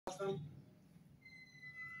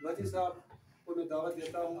मती साहब को मैं दावत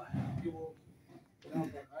देता हूँ कि वो यहाँ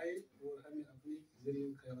पर आए और हमें अपनी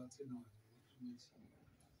ज़रीन ख़यालात से नवाजें।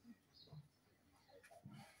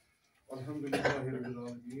 अल्हम्दुलिल्लाहि रब्बिल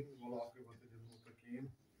आलमीन वल आक़िबतु लिल मुत्तक़ीन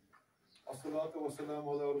अस्सलातु वस्सलामु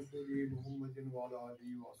अला रसूली मुहम्मदिन व अला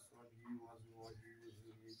आलिहि व अस्हाबिहि व अज़वाजिहि व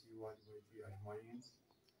ज़ुर्रिय्यतिहि व अहलि बैतिहि अजमाइन।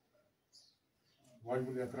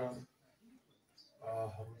 वाजिबुल एहतराम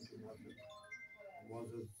हारून के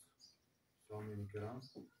मुअज़्ज़ज़ सामीन किराम,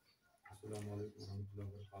 अस्सलामु अलैकुम व रहमतुल्लाहि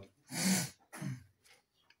व बरकातहू।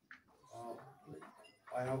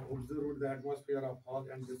 I have observed the atmosphere of hall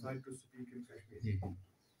and decided to speak in Kashmiri.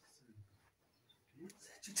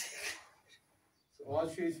 So आज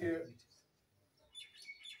से इसे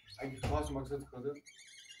एक खास मकसद खदर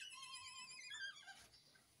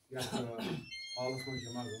या हालस में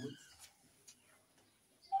जमा गमुत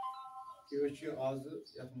कि आज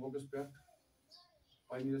या मौकस पे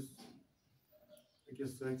पन्निस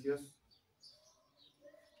अकिस सथियस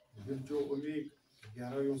दिलचो उम्मीद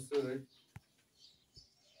गहरायों से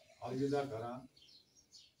अलविदा करा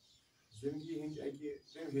जिंदगी हिंद अकि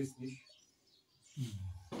तम हिस निश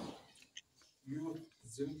यूथ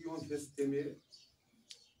जिंदगी हुंद हिस तमे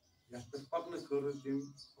यथ पे पकन खर तम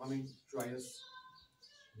पन चॉइस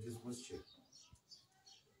दिसमस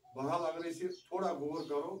बहरहाल अगर थोड़ा गौर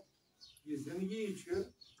करो कि जिंदगी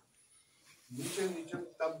नीचन नीचन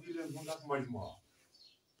तब्दीलियन हुंद मजमुआ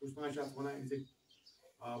कुछ वन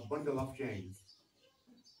बंडल ऑफ चेंज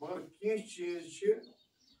मगर कह चीज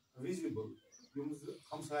विजिबल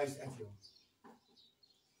हमसाय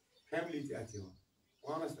फैमिली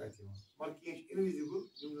पानस मगर कह इनविजिबल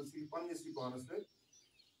पन्नस पानस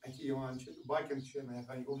बाकी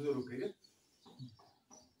हेकान ऑब्जर्व कर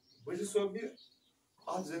बशीर सोब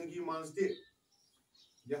अत जिंदगी मज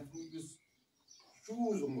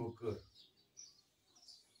चूज उमो कर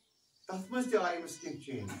तथ मज आय अमस कह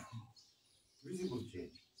चेंज विजिबल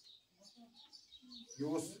चेंज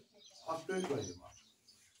यह तलब इलम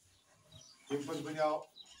तम पे बनो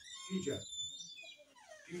टीचर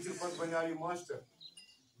टीचर पे बनो यह मास्टर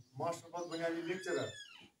मास्टर पे बनो यह लेक्चरर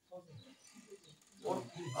और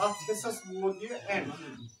अत हिस्सस वोत यह एंड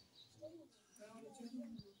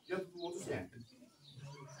वोतुस एंड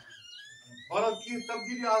बहरहाल की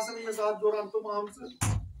तब्दीली अमिस अत दौरान तुम आम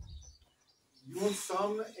युन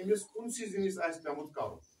सामना अमिस कुनसी जिनिस पेमुत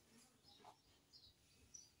कर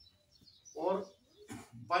और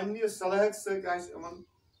पन्ने सलाहियत सतन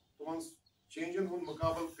तुम चेंजन हुंद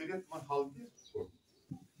मुकाबल कर हल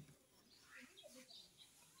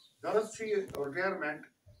गरज रिटायरमेंट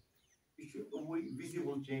यह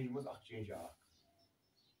विजिबल चेंज मज चेंज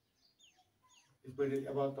पे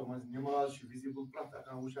इबादत मज नमाज विजिबल प्रत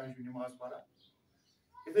वुचान नमाज पढ़ान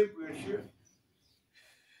इथे पे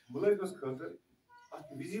मुलजमस खतर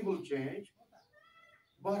विजिबल चेंज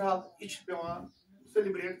बहरहाल यह पेवान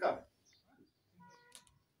सेलिब्रेट कर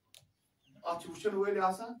वुचन वल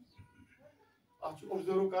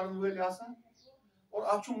ऑब्जर्व कर वल और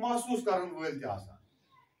महसूस कर वल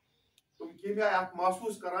तुम कम आय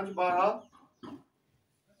महसूस करान बहरहाल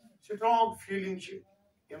स्ट्रांग फीलिंग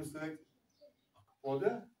अम सद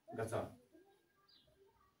गचान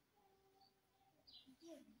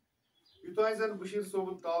यूतान जन बशीर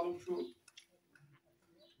सोबन तालुक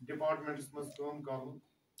डिपार्टमेंटस मज काम कर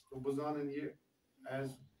तो बह जान यह एज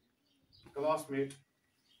क्लासमेट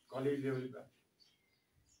कॉलेज लेवल पे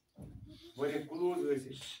वारिया क्लोज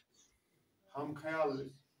हम ख्याल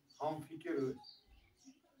हम फिक्र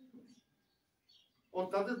और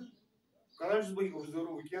तद करान बह ऑब्जर्व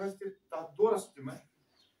वनस तथ दौरस तमें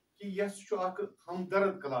कि यह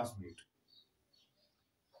हमदर्द क्लासमेट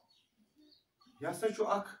यह सह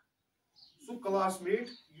क्लासमेट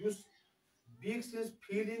बीस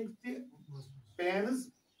फीलिंग पैन्स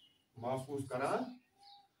महसूस करान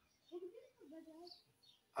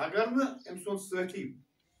अगर न अम सुन साथी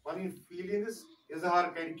पन फीलिंग्स इजहार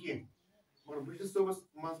कर मगर बशीर सोबस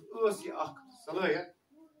मज सलाहियत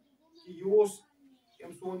कि यह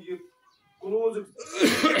अम सुन यह क्लोज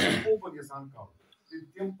ओपन यसान कर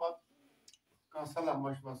तम पे सलाह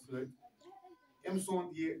मशवर सम सुंद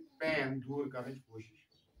यह पैन दूर कर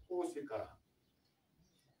कोशिश कर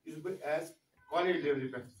एज कॉलेज लेवल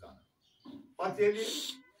पे जान पे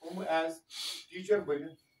एज टीचर बन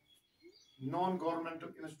नॉन गवर्नमेंटल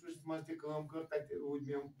इंस्टीट्यूट मज तम कर तत रूद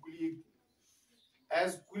मे कुलीग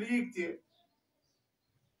एज कुलीग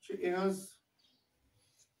तहज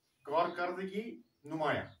कारकर्दगी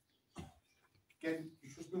नुमाया क्या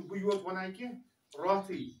बह योत वन कि रात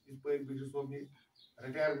बशीर सोब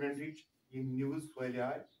रिटायरमेंट न्यूज फैल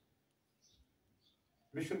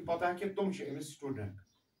मे पता कि तुम अमिस स्टूडेंट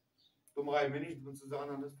तुम आए मे नश दोपन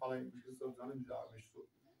जानान फलान बशीर साहब जान मे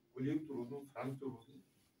कुलीग तो रोदन फ्रेंड तो रोदन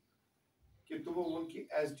कि तुमो वोन कि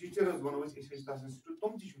एज टीचर वनो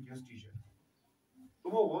तुम ती टीचर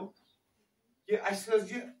तुमो वोन कि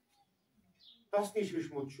तस नश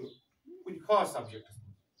हेचमुत कुछ खास सब्जेक्टस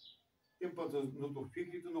तम पे नो तो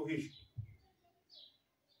फिक्र तो नो हेच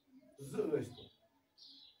जस तो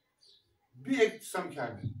बेक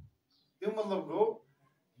समझा मे तम मतलब गो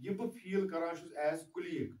ये बह फील करान एज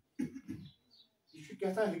कुलीग यह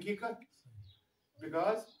क्या हकीकत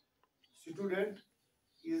because student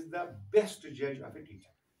is the best judge of a teacher.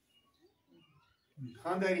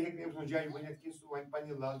 खानदारी हेक अम जज बनित कि सह वन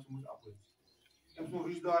पन्ने लालच मज अप अम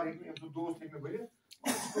रिश्तेदार हेक अम दोस्त हेक बनित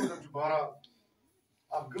स्टूडेंट बहरहाल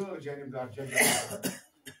अ गैर जानबदार जज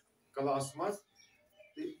क्लास मज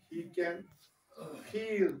he can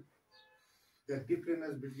feel the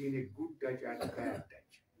difference between a good touch and a bad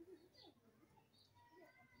touch.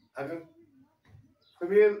 अगर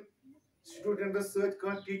फीमेल स्टूडेंट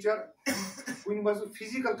सह टीचर कुन मज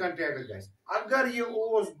फिजिकल कंटैक्ट गस अगर ये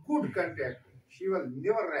good contact she will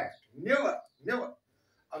never react never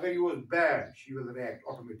अगर ये bad she will react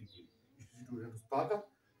automatically student ताकत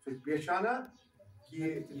सो पहचाना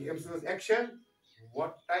कि एमसस action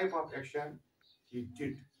what type of action he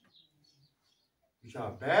did यह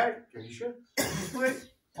bad क्या यह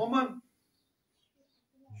अमन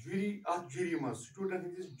जुरी मज स्टूडेंट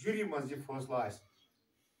हंदिस जुरी मज यह फैसला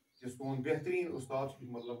कि सोन बेहतरीन उस्ताद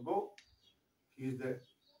मतलब गो he is the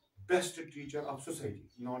best teacher of society,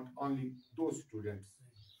 not only those students.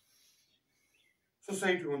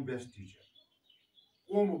 Society on best teacher,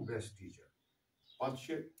 home best teacher. But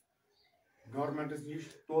government is nish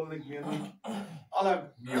tolne में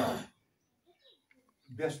अलग मियार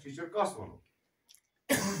best teacher कस वनो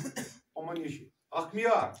अमन निश अख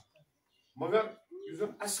मियार मगर युस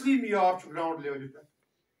असली मियार ग्राउंड लेवल पे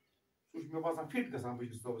सह मे बासान फिट गसान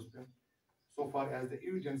बशीर साहबस पे so far as the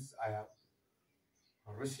evidence I have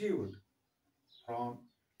received from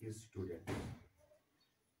his students.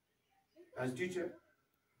 As teacher,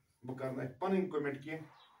 बह कर पन कमेंट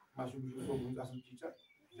कह टीचर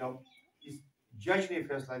जब इस जज ने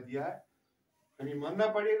फैसला दिया है हमें मानना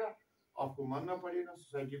पड़ेगा आपको मानना पड़ेगा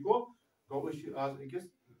सोसाइटी को आज अकिस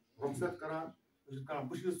रुखसत करान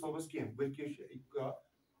बशीर साहबस कह बल्कि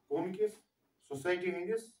कौम किस सोसाइटी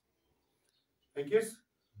हंदिस अकिस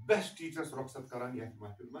बेस्ट टीचर्स रुखसत करान यह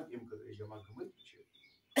महफिल मज यम खतर जमा गमत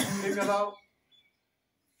अमे अलाव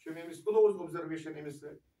Amish close observation Amish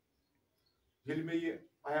may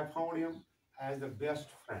I have found him as the best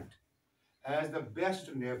friend, as the best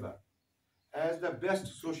neighbor, as the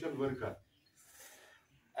best social worker,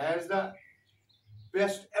 as the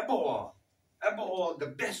best above all the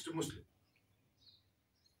best Muslim.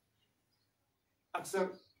 अक्सर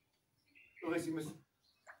अमिस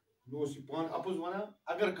पान अपुज वन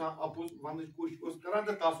अगर कह अपुज वन कोशिश करान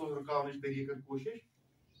तो तस रुकावन तरीकन कोशिश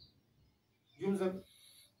यम जन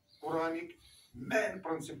कुरानिक मेन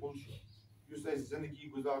प्रिंसिपल जिंदगी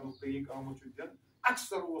गुजारन तरीक आमुत दिन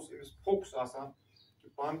अक्सर अमिस फोकस आसान कि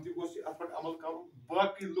पान तह गोस अत पे अमल कर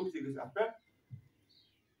बाकी लुक तह अत पे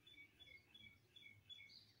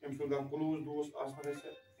अम सुंद क्लोज दोस्त आसन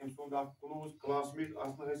हैसियत अम सुंद क्लोज क्लासमेट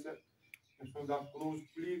आसन हैसियत अम सुंद क्लोज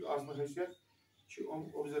कुलीग आसन हैसियत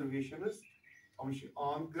ऑब्जर्वेशंस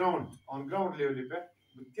ऑन ग्राउंड लेवल पे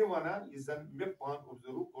बह वन यह जन मे पान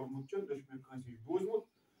ऑब्जर्व कोर्मुत न मे कहीं बूजमुत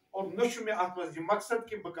और न मे अत मकसद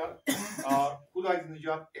कि बह कर खुदा दी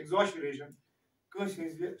निजात एग्जॉशरेशन कह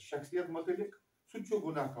शख्सियत मुतलिक सह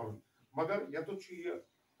गुनाह कर मगर यत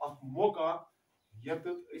मौका यत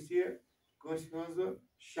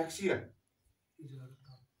शख्सियत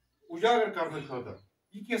उजागर करने खतर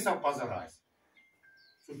यह कैसा पजर आ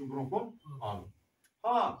ब्रो कुन आन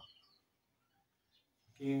हाँ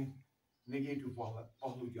कह नेगेटिव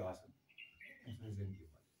पहलू जिंदगी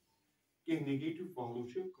मज कह नेगेटिव पहलू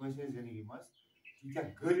जिंदगी मज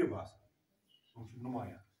तीत गरीब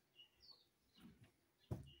नुमाया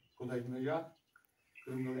खुदा निजात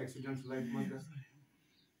क्रिमिनल एक्सीडेंट लाइफ मज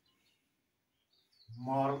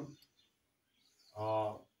मारन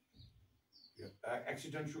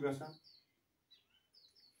एक्सीडेंट गसान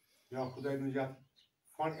या खुदा निजात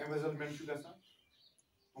फंड एम्बेजलमेंट गसान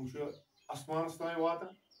तुम आसमानस तान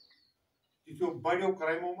वातान तिथ्यो बड़ो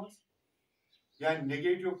क्राइमो मज या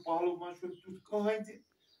नेगेटिव पहलू मज तुथ कहीं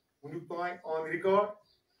तुक तान ऑन रिकॉर्ड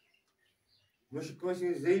न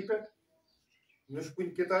जे पे न कुन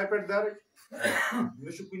किताब पे दर्ज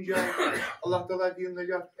न कुन जाए अल्लाह ताला दी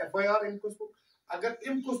निजात FIR अम कुसमुक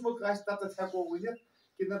अगर अम कुसमुक तत हेको वन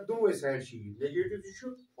कि न दोवे साइड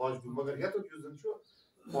नेगेटिव पॉजिटिव मगर ये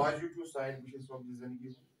पॉजिटिव साइड बशीर साहब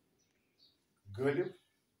जिंदगी गालिब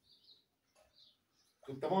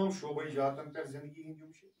तो तमाम शोबे जातन पे जिंदगी हिंद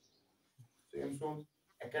यम सो अम सोन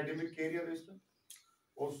एकेडमिक कैरियर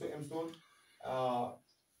और सो अम सोन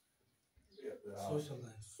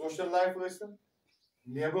सोशल लाइफ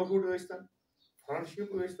नेबरहुड फ्रेंडशिप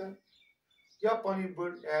या पानी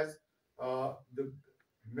बड़ as the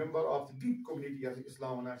member of the deep community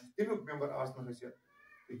Islam one तमिक member आसन तो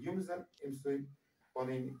यम जन अम पन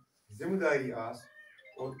जिम्मेदारी आस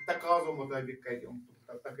और तकाजो मुताबिक कर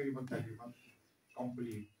तकरीबन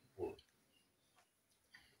कंप्लीट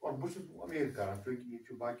और बहुत उम्मीद कर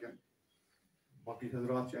चूंकि बाकी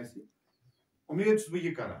हजरात उम्मीद बह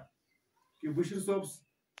कर कि बशीर साहब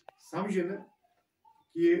समझे न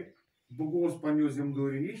कि बह गोस पन्नो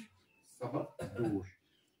जिम्मेदारी नश सबक दूर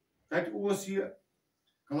तत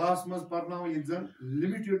क्लास मज पर्न ये जन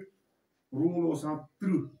लिमिटेड रूल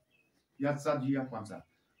 30 या 40 या 50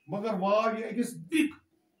 मगर वारिया अकिस बिग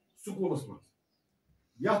स्कूलस मज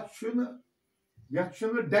यह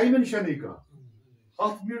डायमेंशन कह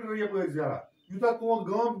 7 मीटर यप जरा यूता तुम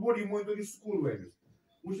गाम बोड़ यह मान तो स्कूल वैलिस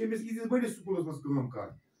वो अमिस यीस बड़िस स्कूलस मज काम कर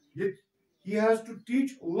he has to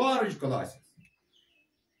teach large classes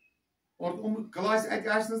और क्लास अत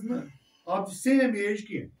of the same age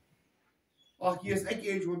की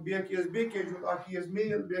as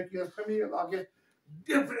male female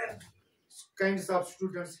different kinds of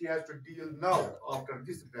students he has to deal now after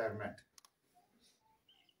this retirement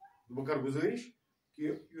बह कर गुजारिश कि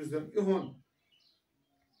इहुन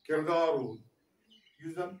किरदार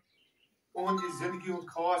जन जिंदगी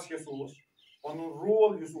खासियत पन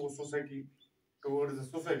role society towards the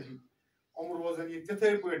society रोजन ये तिथे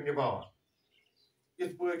पे निभावान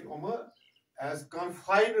इत पे एज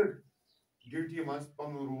कन्फाइनड ड्यूटी मज पन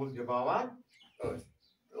रोल निभावान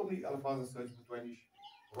अल्फाज सह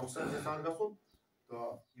रुखसत यहां गो तो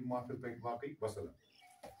यह माफिल पे बाकी वसलम।